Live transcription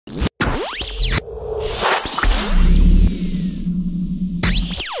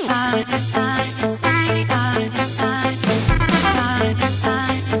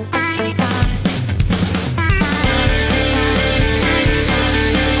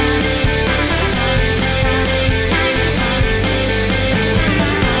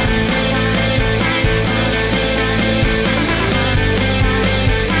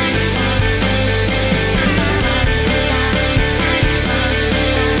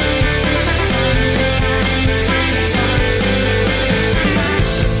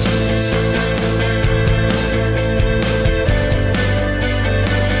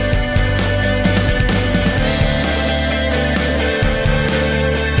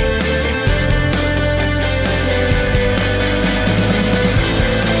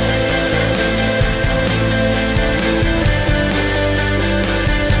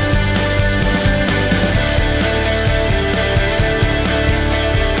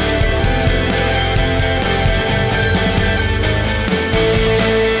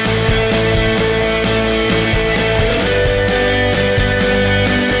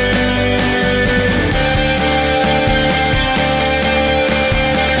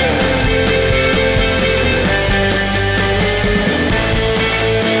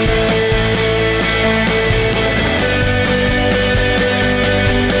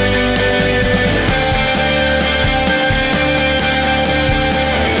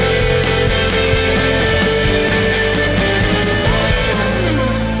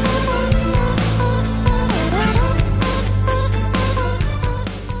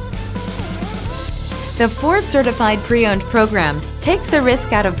Ford Certified Pre-Owned program takes the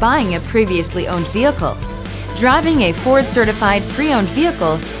risk out of buying a previously owned vehicle. Driving a Ford Certified Pre-Owned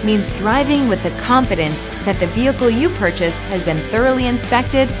vehicle means driving with the confidence that the vehicle you purchased has been thoroughly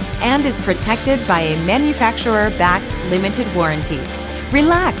inspected and is protected by a manufacturer-backed limited warranty.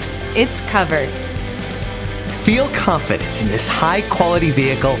 Relax, it's covered. Feel confident in this high-quality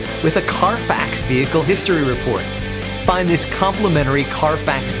vehicle with a Carfax Vehicle History Report. Find this complimentary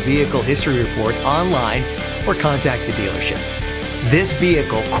Carfax Vehicle History Report online or contact the dealership. This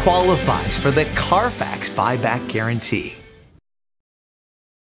vehicle qualifies for the Carfax Buyback Guarantee.